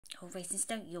Oh, Raisins,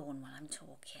 don't yawn while I'm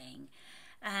talking.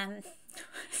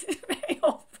 It's very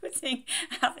off-putting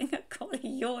having a collar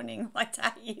yawning right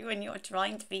at you when you're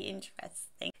trying to be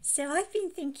interesting. So I've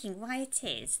been thinking why it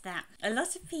is that a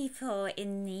lot of people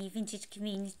in the vintage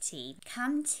community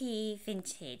come to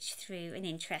vintage through an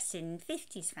interest in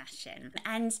 50s fashion.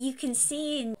 And you can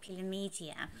see in popular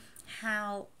media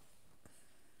how...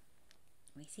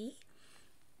 Not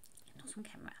on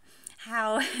camera.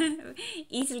 How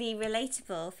easily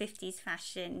relatable 50s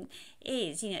fashion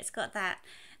is. You know, it's got that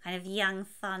kind of young,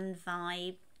 fun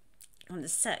vibe on the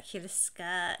circular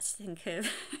skirts. Think of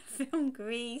film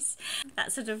Grease,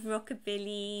 that sort of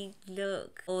rockabilly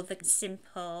look, or the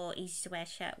simple, easy to wear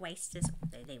shirt wasters,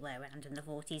 although they were around in the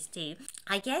 40s too.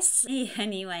 I guess,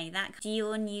 anyway, that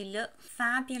your new look,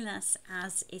 fabulous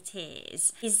as it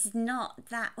is not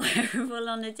that wearable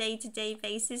on a day-to-day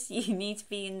basis. You need to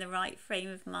be in the right frame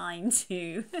of mind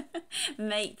to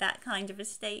make that kind of a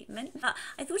statement. But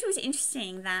I thought it was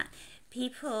interesting that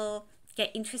people get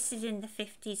interested in the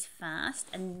 50s first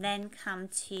and then come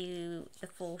to the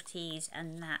 40s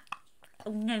and that.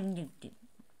 Oh, no.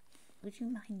 Would you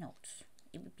mind not?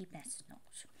 It would be best not.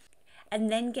 And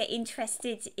then get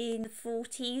interested in the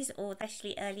 40s, or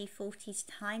especially early 40s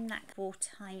time, that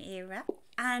wartime era.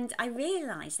 And I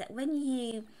realised that when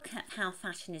you look at how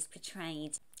fashion is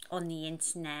portrayed on the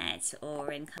internet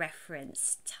or in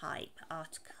reference type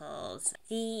articles,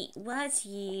 the words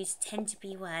used tend to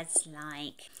be words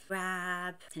like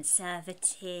drab,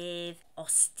 conservative,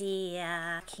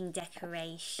 austere, king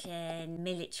decoration,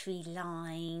 military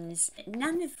lines,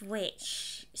 none of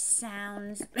which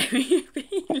sounds very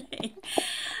appealing.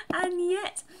 And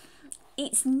yet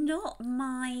it's not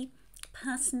my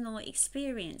personal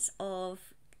experience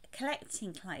of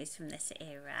collecting clothes from this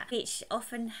era, which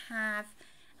often have...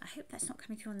 I hope that's not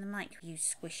coming through on the mic, you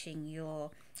squishing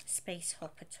your space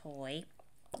hopper toy.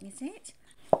 Is it?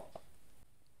 I'm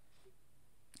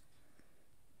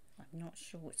not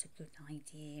sure it's a good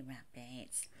idea,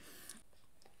 Rabbit.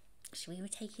 Shall we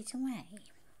take it away?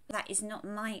 That is not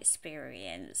my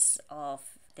experience of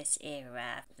this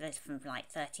era, from like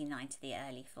 39 to the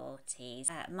early 40s.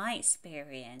 My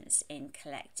experience in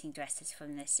collecting dresses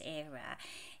from this era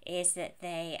is that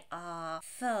they are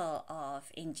full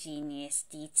of ingenious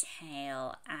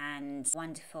detail and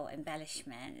wonderful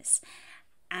embellishments.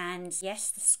 And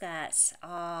yes, the skirts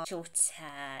are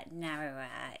shorter,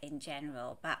 narrower in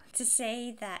general, but to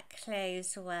say that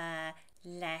clothes were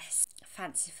less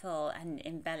fanciful and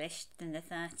embellished than the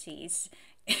 30s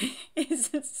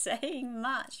isn't saying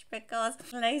much, because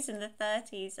clothes in the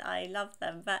 30s, I love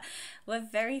them, but were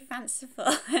very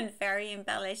fanciful and very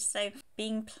embellished. So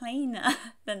being plainer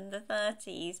than the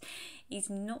 30s is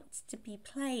not to be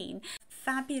plain.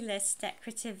 Fabulous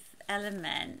decorative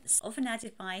elements, often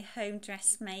added by home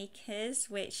dressmakers,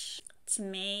 which to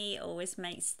me always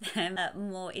makes them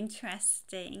more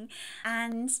interesting.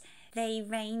 And they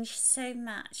range so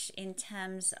much in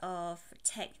terms of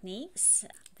techniques.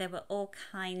 There were all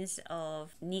kinds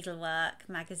of needlework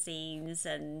magazines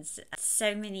and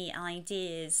so many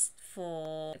ideas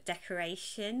for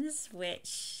decorations,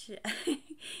 which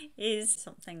is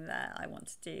something that I want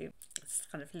to do. Let's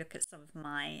kind of look at some of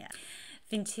my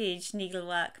vintage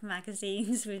needlework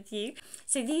magazines with you.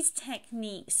 So these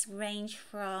techniques range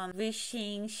from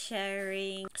ruching,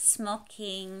 shirring,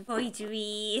 smocking,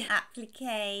 embroidery,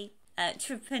 applique,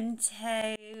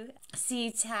 trapunto,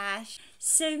 soutache,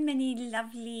 so many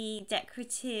lovely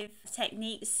decorative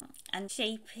techniques, and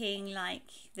shaping like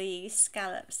the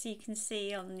scallops you can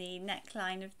see on the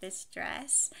neckline of this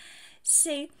dress.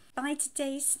 So by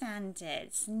today's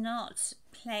standards, not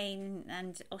plain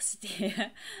and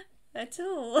austere at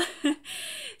all.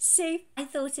 So I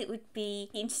thought it would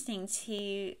be interesting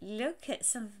to look at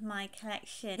some of my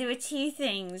collection. There are two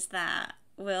things that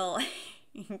will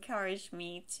encouraged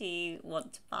me to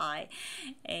want to buy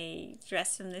a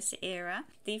dress from this era.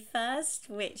 The first,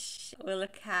 which we'll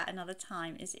look at another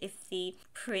time, is if the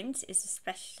print is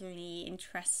especially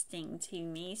interesting to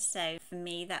me. So for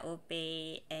me, that will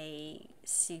be a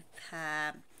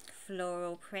super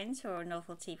floral print or a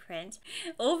novelty print,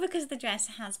 or because the dress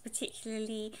has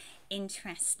particularly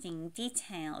interesting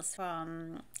details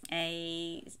from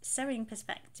a sewing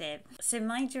perspective. So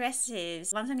my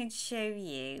dresses, ones I'm going to show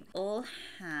you, all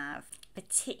have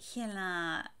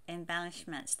particular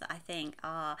embellishments that I think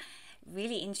are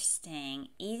really interesting,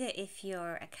 either if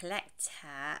you're a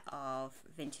collector of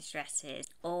vintage dresses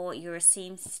or you're a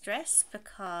seamstress,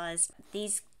 because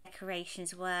these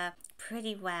decorations were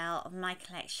pretty well of my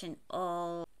collection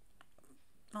all,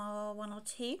 oh, one or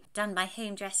two done by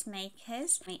home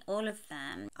dressmakers. I mean, all of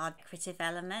them are decorative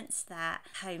elements that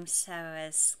home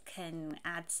sewers can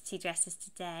add to dresses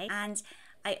today. And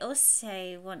I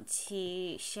also want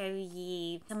to show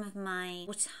you some of my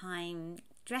wartime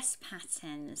dress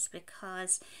patterns,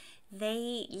 because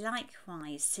they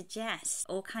likewise suggest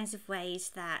all kinds of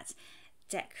ways that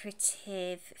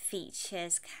decorative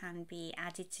features can be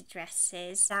added to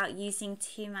dresses without using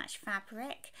too much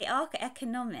fabric. They are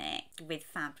economic with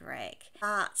fabric,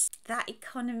 but that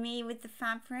economy with the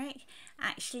fabric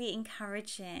actually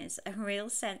encourages a real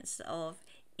sense of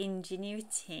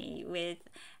ingenuity with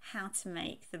how to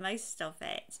make the most of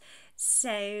it.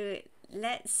 So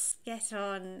let's get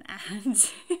on and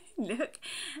look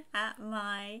at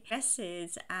my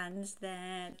dresses and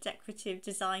their decorative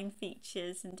design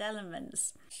features and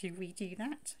elements. Should we do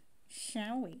that?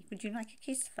 Shall we? Would you like a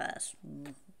kiss first?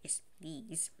 Yes,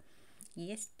 please.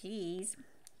 Yes, please.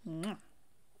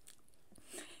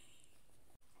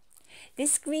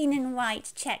 This green and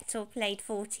white checked or plaid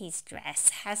 40s dress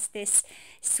has this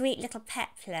sweet little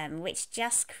peplum which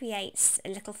just creates a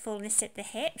little fullness at the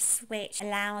hips, which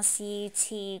allows you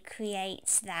to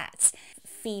create that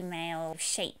female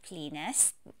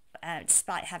shapeliness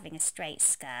despite having a straight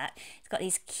skirt. It's got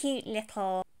these cute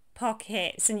little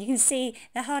pockets, and you can see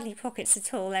they're hardly pockets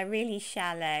at all, they're really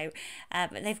shallow,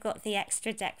 but they've got the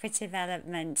extra decorative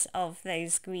element of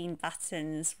those green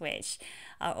buttons which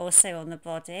are also on the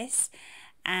bodice,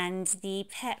 and the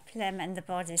peplum and the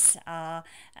bodice are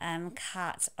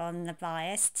cut on the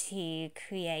bias to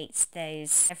create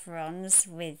those chevrons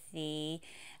with the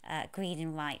green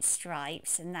and white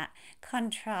stripes, and that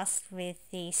contrasts with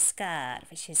the skirt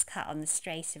which is cut on the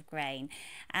straight of grain.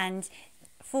 And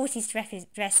 40s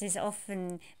dresses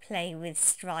often play with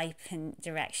stripe and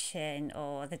direction,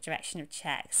 or the direction of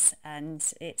checks, and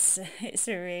it's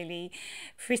a really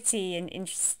pretty and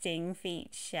interesting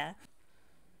feature.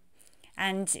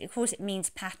 And of course it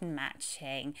means pattern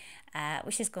matching,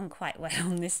 which has gone quite well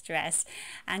on this dress.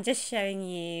 And just showing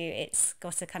you, it's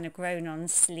got a kind of grown on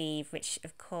sleeve, which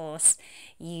of course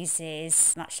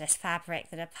uses much less fabric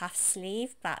than a puff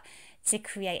sleeve, but to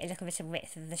create a little bit of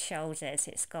width of the shoulders,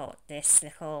 it's got this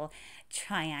little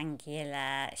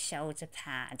triangular shoulder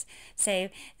pad. So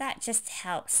that just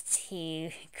helps to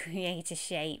create a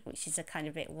shape which is a kind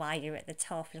of bit wider at the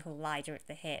top, a little wider at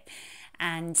the hip,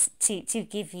 and to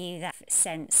give you that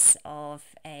sense of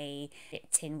a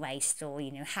dipped-in waist, or,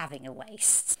 you know, having a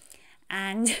waist.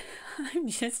 And I'm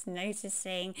just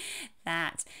noticing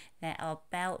that there are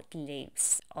belt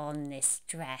loops on this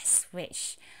dress,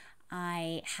 which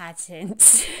I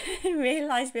hadn't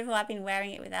realised before. I've been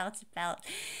wearing it without a belt.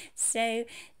 So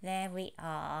there we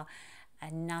are,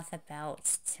 another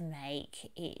belt to make.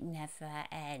 It never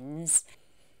ends.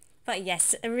 But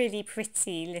yes, a really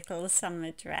pretty little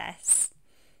summer dress.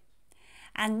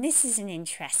 And this is an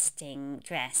interesting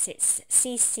dress. It's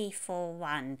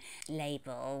CC41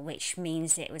 label, which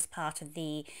means it was part of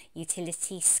the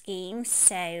utility scheme,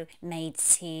 so made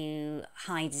to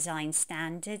high design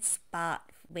standards, but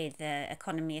with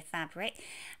economy of fabric.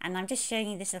 And I'm just showing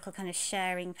you this little kind of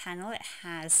shirring panel it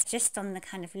has just on the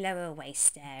kind of lower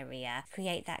waist area,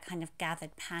 create that kind of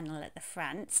gathered panel at the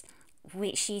front,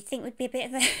 which you think would be a bit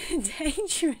of a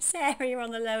dangerous area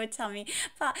on the lower tummy,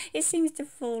 but it seems to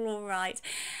fall all right.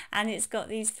 And it's got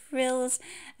these frills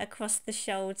across the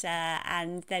shoulder,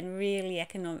 and then really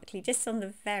economically just on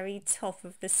the very top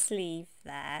of the sleeve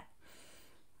there.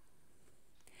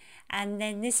 And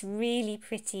then this really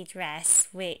pretty dress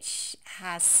which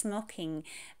has smocking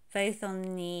both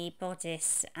on the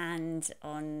bodice and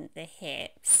on the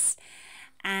hips.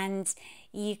 And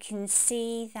you can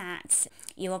see that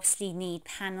you obviously need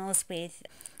panels with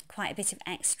quite a bit of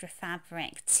extra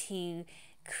fabric to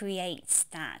create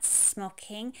that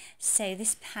smocking. So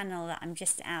this panel that I'm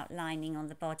just outlining on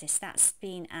the bodice, that's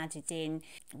been added in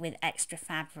with extra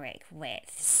fabric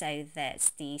width, so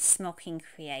that the smocking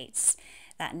creates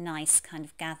that nice kind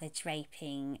of gathered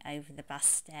draping over the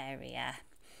bust area.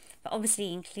 But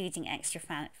obviously including extra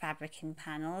fabric in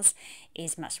panels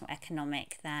is much more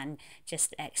economic than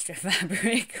just extra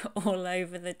fabric all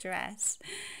over the dress.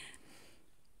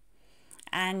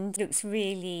 And looks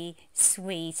really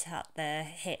sweet up the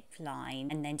hip line,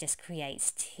 and then just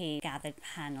creates two gathered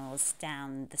panels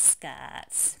down the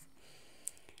skirts.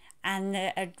 And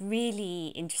a really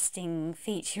interesting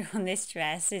feature on this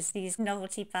dress is these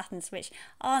novelty buttons, which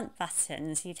aren't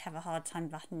buttons, you'd have a hard time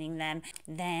buttoning them.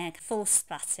 They're false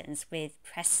buttons with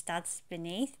pressed studs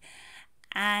beneath.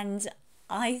 And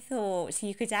I thought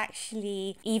you could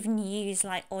actually even use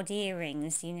like odd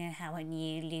earrings. You know how when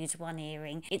you lose one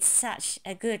earring, it's such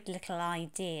a good little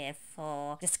idea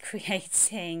for just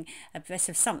creating a bit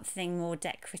of something more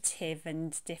decorative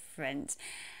and different.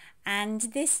 And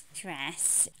this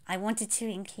dress, I wanted to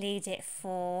include it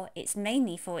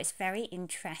mainly for its very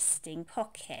interesting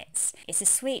pockets. It's a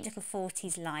sweet little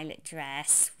 40s lilac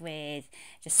dress with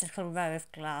just a little row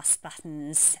of glass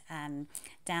buttons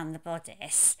down the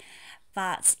bodice.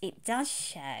 But it does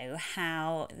show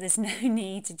how there's no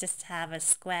need to just have a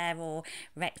square or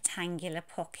rectangular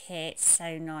pocket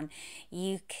sewn on.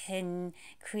 You can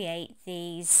create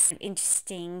these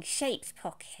interesting shaped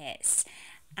pockets.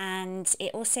 And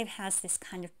it also has this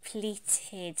kind of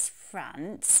pleated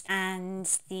front, and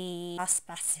the glass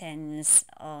buttons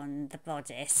on the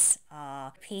bodice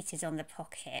are repeated on the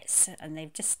pockets, and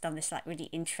they've just done this like really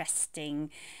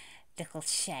interesting little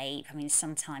shape. I mean,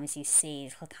 sometimes you see a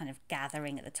little kind of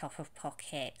gathering at the top of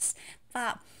pockets,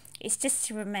 but it's just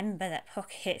to remember that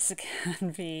pockets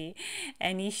can be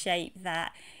any shape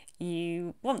that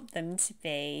you want them to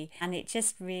be, and it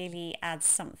just really adds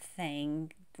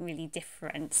something really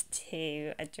different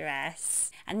to a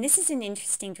dress. And this is an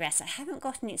interesting dress. I haven't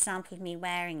got an example of me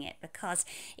wearing it because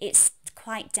it's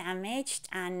quite damaged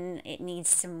and it needs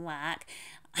some work.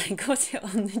 I got it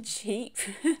on the cheap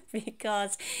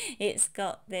because it's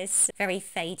got this very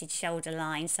faded shoulder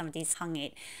line. Somebody's hung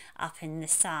it up in the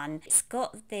sun. It's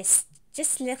got this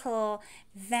just little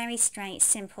very straight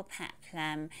simple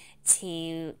peplum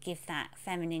to give that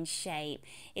feminine shape.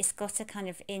 It's got a kind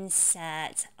of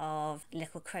insert of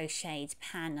little crocheted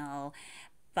panel,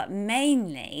 but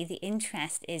mainly the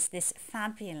interest is this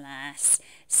fabulous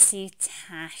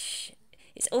soutache.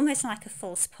 It's almost like a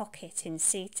false pocket in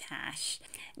soutache.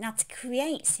 Now, to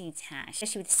create soutache,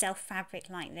 especially with self fabric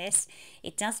like this,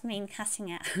 it does mean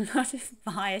cutting out a lot of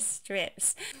bias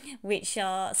strips which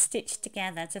are stitched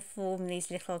together to form these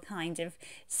little kind of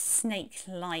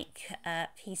snake-like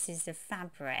pieces of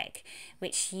fabric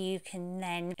which you can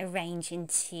then arrange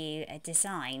into a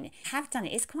design. I have done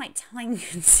it. It's quite time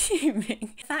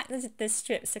consuming. The fact that the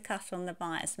strips are cut on the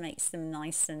bias makes them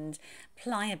nice and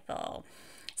pliable.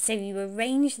 So you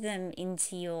arrange them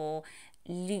into your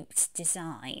looped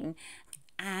design,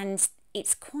 and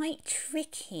it's quite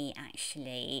tricky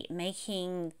actually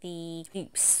making the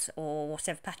loops or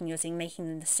whatever pattern you're doing, making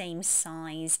them the same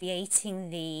size, creating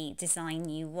the design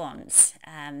you want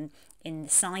in the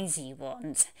size you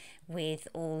want with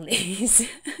all these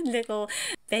little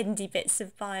bendy bits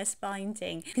of bias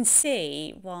binding. You can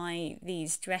see why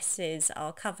these dresses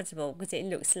are comfortable because it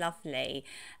looks lovely,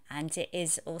 and it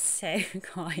is also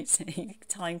quite a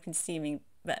time-consuming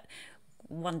but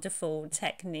wonderful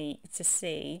technique to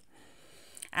see.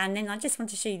 And then I just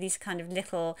want to show you these kind of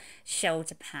little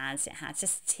shoulder pads it has,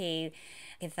 just to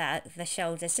give the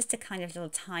shoulders just a kind of little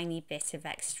tiny bit of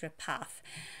extra puff.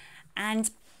 And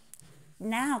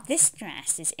now this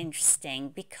dress is interesting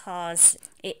because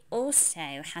it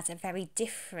also has a very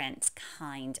different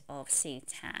kind of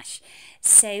soutache.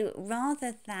 So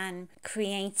rather than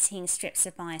creating strips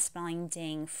of bias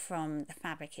binding from the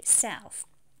fabric itself,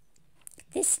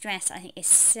 this dress I think is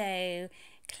so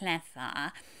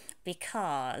clever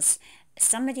because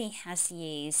somebody has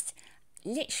used,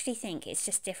 literally think it's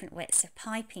just different widths of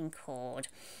piping cord,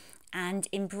 and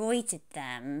embroidered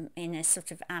them in a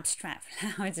sort of abstract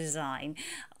flower design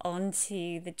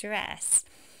onto the dress.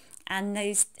 And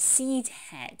those seed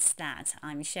heads that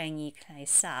I'm showing you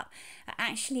close up are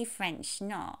actually French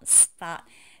knots, but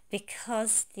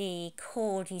because the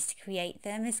cord used to create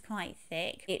them is quite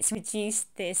thick, it's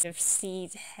reduced this sort of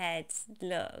seed head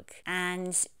look,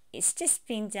 and it's just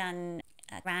been done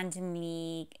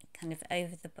randomly kind of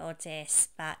over the bodice,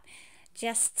 but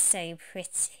just so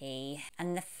pretty.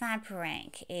 And the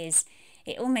fabric is,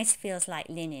 it almost feels like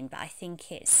linen, but I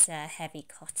think it's heavy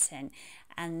cotton,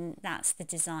 and that's the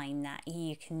design that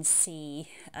you can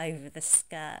see over the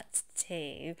skirt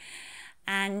too.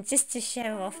 And just to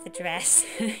show off the dress,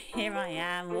 here I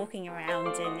am walking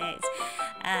around in it.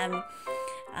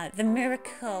 The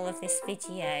miracle of this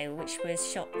video, which was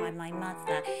shot by my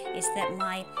mother, is that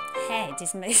my head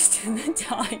is most of the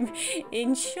time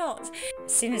in shot.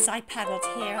 As soon as I paddled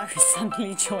here, I was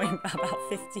suddenly joined by about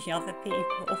 50 other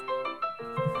people.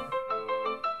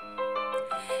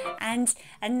 And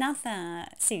another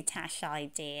soutache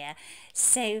idea.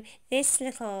 So this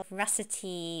little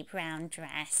russety brown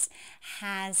dress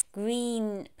has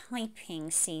green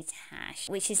piping soutache,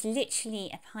 which is literally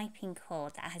a piping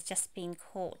cord that has just been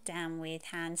caught down with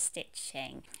hand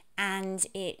stitching. And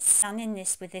it's done in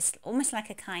this with this almost like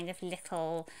a kind of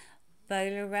little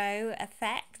bolero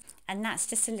effect. and that's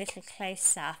just a little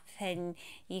close up, and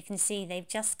you can see they've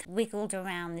just wiggled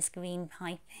around this green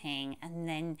piping and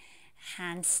then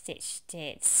hand stitched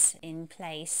it in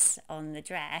place on the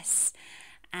dress,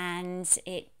 and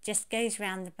it just goes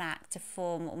around the back to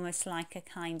form almost like a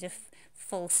kind of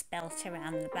false belt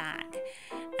around the back.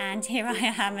 And here I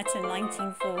am at a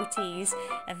 1940s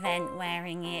event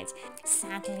wearing it.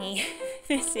 Sadly,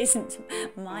 this isn't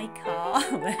my car,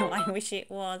 although I wish it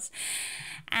was.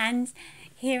 And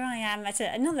here I am at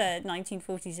another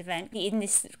 1940s event in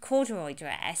this corduroy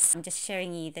dress. I'm just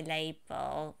showing you the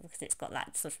label because it's got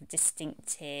that sort of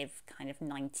distinctive kind of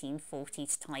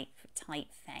 1940s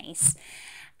typeface.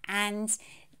 And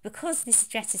because this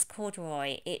dress is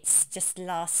corduroy, it's just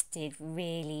lasted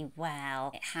really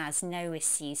well. It has no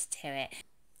issues to it.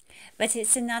 But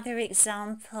it's another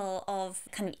example of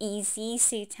kind of easy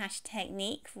soutache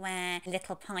technique where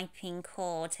little piping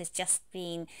cord has just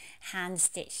been hand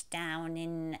stitched down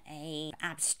in a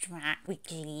abstract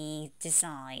wiggly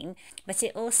design. But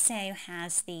it also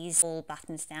has these ball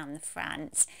buttons down the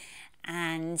front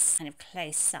and kind of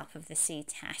close up of the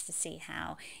soutache to see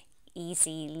how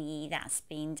easily that's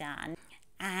been done.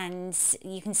 And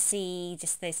you can see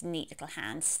just those neat little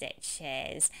hand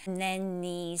stitches, and then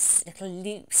these little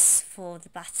loops for the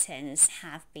buttons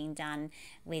have been done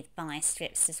with bias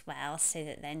strips as well, so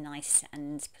that they're nice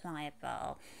and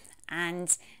pliable.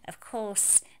 And of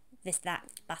course that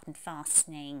button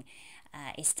fastening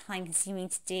is time consuming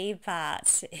to do,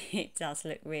 but it does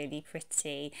look really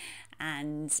pretty,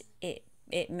 and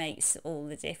it makes all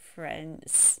the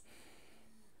difference.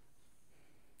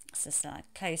 So it's a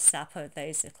close up of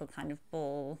those little kind of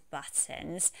ball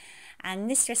buttons, and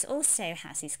this dress also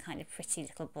has these kind of pretty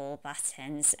little ball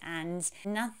buttons. And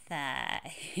another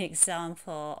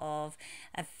example of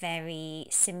a very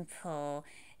simple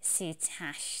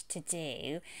soutache to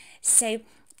do. So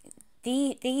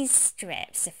these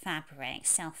strips of fabric,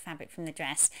 self fabric from the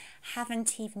dress,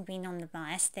 haven't even been on the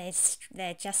bias.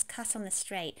 They're just cut on the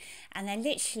straight, and they're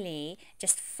literally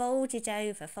just folded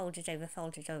over,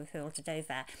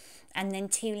 and then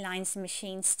 2 lines of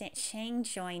machine stitching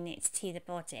join it to the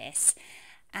bodice.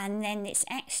 And then its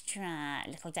extra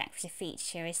little decorative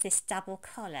feature is this double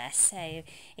collar. So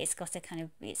it's got a kind of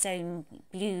its own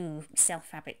blue self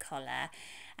fabric collar,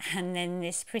 and then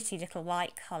this pretty little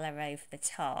white collar over the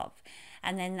top.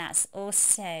 And then that's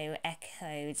also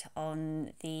echoed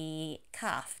on the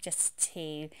cuff, just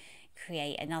to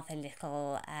create another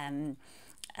little kind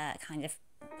of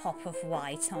pop of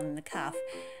white on the cuff.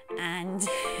 And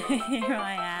here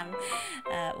I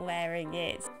am wearing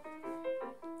it.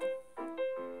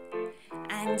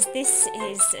 And this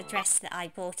is a dress that I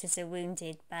bought as a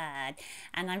wounded bird,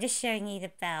 and I'm just showing you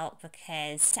the belt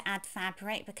because to add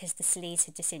fabric, because the sleeves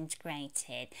are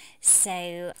disintegrated.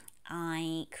 So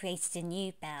I created a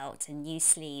new belt and new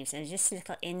sleeves and just a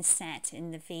little inset in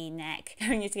the V-neck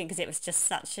because it was just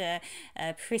such a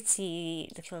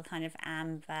pretty little kind of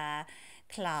amber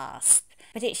clasp.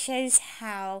 But it shows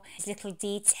how little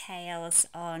details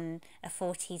on a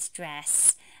 40s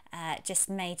dress just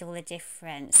made all the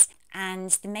difference.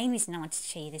 And the main reason I wanted to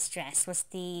show you this dress was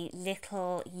the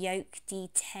little yoke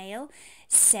detail.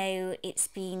 So it's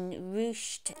been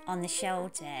ruched on the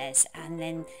shoulders, and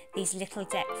then these little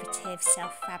decorative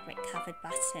self fabric covered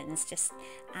buttons just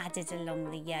added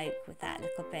along the yoke with that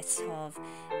little bit of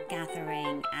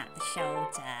gathering at the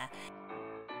shoulder.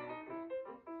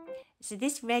 So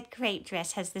this red crepe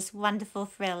dress has this wonderful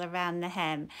frill around the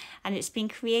hem, and it's been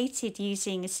created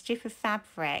using a strip of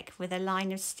fabric with a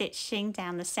line of stitching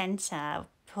down the centre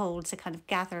pulled to kind of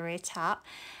gather it up,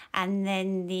 and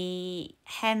then the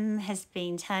hem has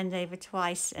been turned over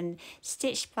twice and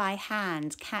stitched by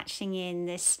hand, catching in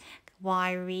this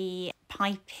wiry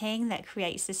piping that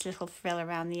creates this little frill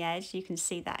around the edge. You can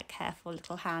see that careful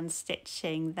little hand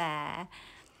stitching there.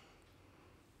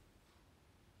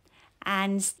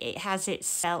 And it has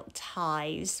its belt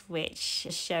ties, which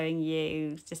is showing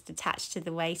you just attached to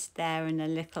the waist there, and a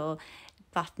little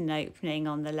button opening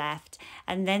on the left.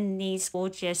 And then these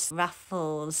gorgeous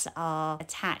ruffles are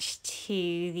attached to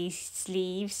these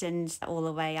sleeves and all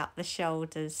the way up the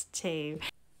shoulders too.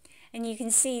 And you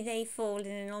can see they fall in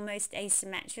an almost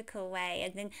asymmetrical way,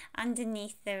 and then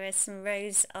underneath there are some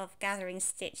rows of gathering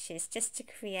stitches just to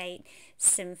create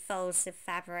some folds of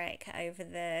fabric over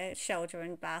the shoulder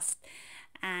and bust,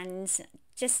 and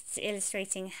just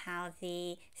illustrating how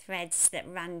the threads that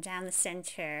run down the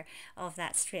centre of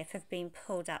that strip have been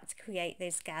pulled up to create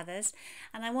those gathers.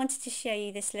 And I wanted to show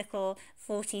you this little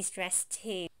 40s dress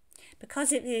too,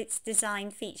 because of its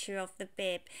design feature of the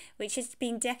bib, which has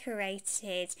been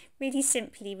decorated really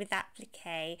simply with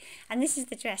applique. And this is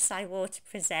the dress I wore to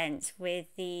present, with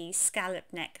the scallop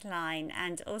neckline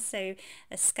and also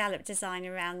a scallop design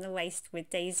around the waist with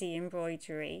daisy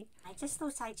embroidery. I just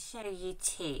thought I'd show you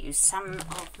too some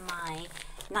of my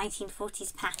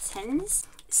 1940s patterns,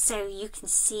 so you can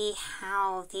see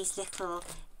how these little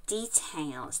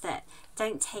details that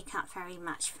don't take up very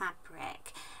much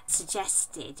fabric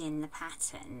suggested in the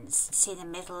patterns. See the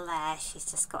middle there, she's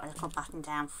just got a little button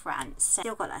down front, so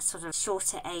still got that sort of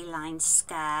shorter A-line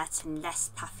skirt and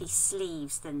less puffy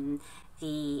sleeves than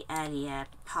the earlier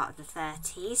part of the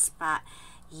 30s, but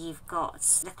you've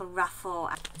got a little ruffle.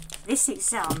 This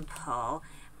example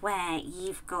where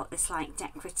you've got this like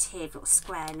decorative or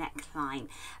square neckline,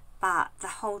 but the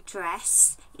whole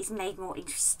dress is made more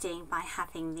interesting by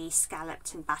having the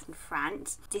scalloped and button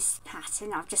front. This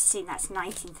pattern, I've just seen, that's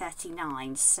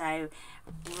 1939, so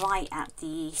right at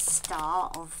the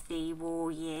start of the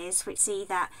war years. We see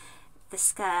that the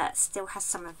skirt still has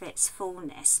some of its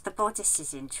fullness. The bodice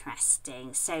is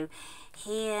interesting. So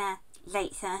here,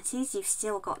 late 30s, you've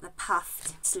still got the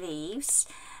puffed sleeves.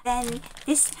 Then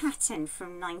this pattern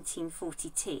from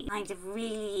 1942, kind of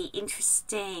really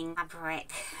interesting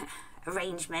fabric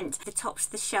arrangement. The tops,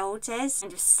 the shoulders,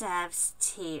 kind of serves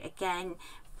to, again,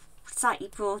 slightly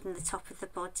broaden the top of the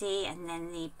body, and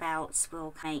then the belts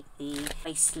will make the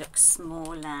waist look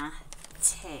smaller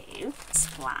too. This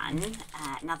one,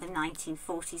 another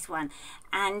 1940s one,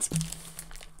 and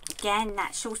again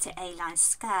that shorter A-line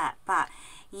skirt, but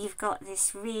you've got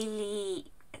this really,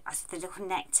 the little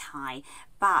necktie,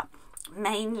 but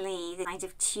mainly the kind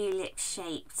of tulip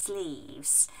shaped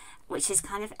sleeves, which is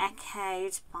kind of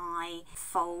echoed by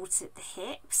folds at the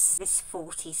hips. This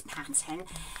 40s pattern,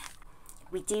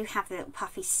 we do have the little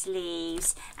puffy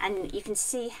sleeves, and you can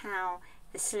see how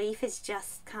the sleeve is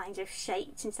just kind of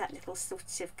shaped into that little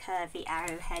sort of curvy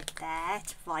arrowhead there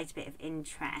to provide a bit of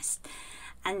interest.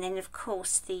 And then of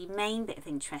course the main bit of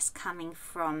interest coming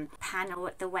from panel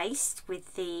at the waist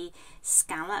with the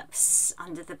scallops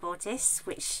under the bodice,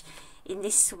 which in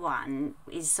this one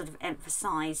is sort of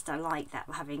emphasised. I like that,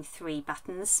 we're having 3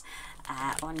 buttons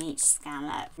on each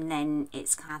scallop, and then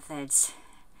it's gathered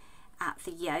at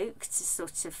the yoke to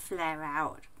sort of flare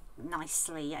out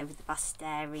nicely over the bust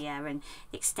area and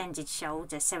the extended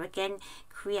shoulder. So again,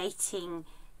 creating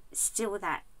still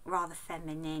that rather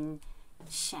feminine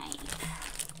shape.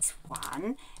 This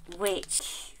one,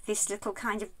 which this little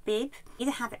kind of bib,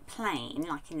 either have it plain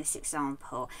like in this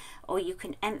example, or you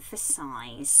can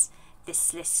emphasize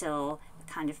this little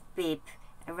kind of bib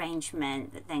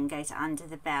arrangement that then goes under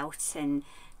the belt and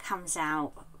comes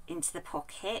out into the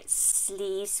pockets.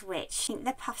 Sleeves, which I think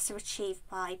the puffs are achieved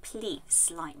by pleats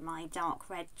like my dark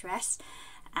red dress,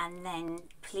 and then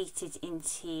pleated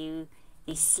into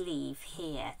the sleeve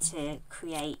here to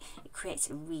create, it creates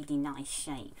a really nice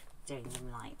shape doing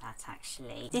them like that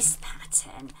actually. This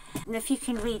pattern, and if you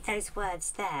can read those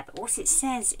words there, but what it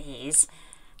says is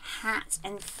hat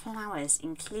and flowers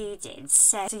included.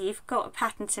 So you've got a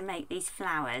pattern to make these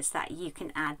flowers that you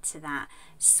can add to that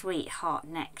sweetheart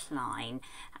neckline,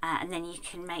 and then you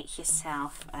can make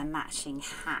yourself a matching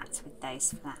hat with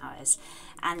those flowers.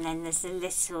 And then there's a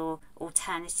little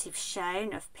alternative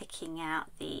shown of picking out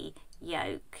the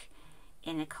yoke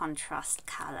in a contrast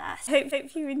colour.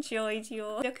 Hope you enjoyed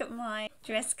your look at my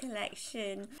dress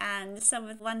collection, and some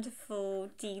of the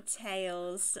wonderful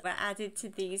details were added to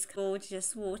these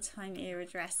gorgeous wartime era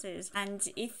dresses. And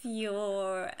if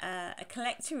you're a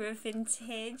collector of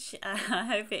vintage, I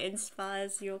hope it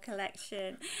inspires your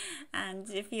collection. And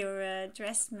if you're a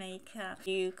dressmaker,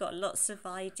 you've got lots of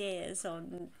ideas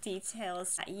on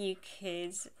details that you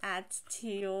could add to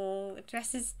your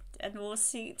dresses and war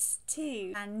suits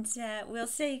too. And we'll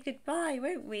say goodbye,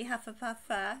 won't we,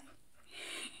 Huffapuffer?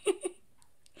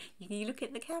 You look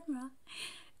at the camera.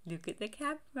 Look at the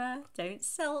camera. Don't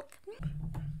sulk.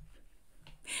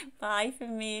 Bye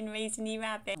from me and Raisiny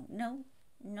Rabbit. Oh, no,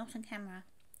 not on camera.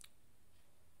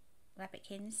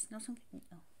 Rabbitkins, not on camera.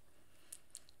 Oh.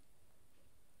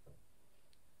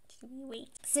 Should we wait?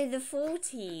 So the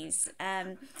 40s,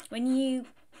 when you,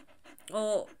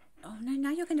 oh no, now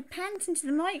you're going to pant into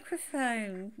the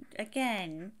microphone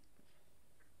again.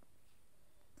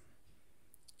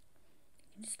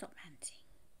 You're going to stop panting.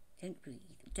 Don't breathe.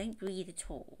 Don't breathe at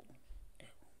all.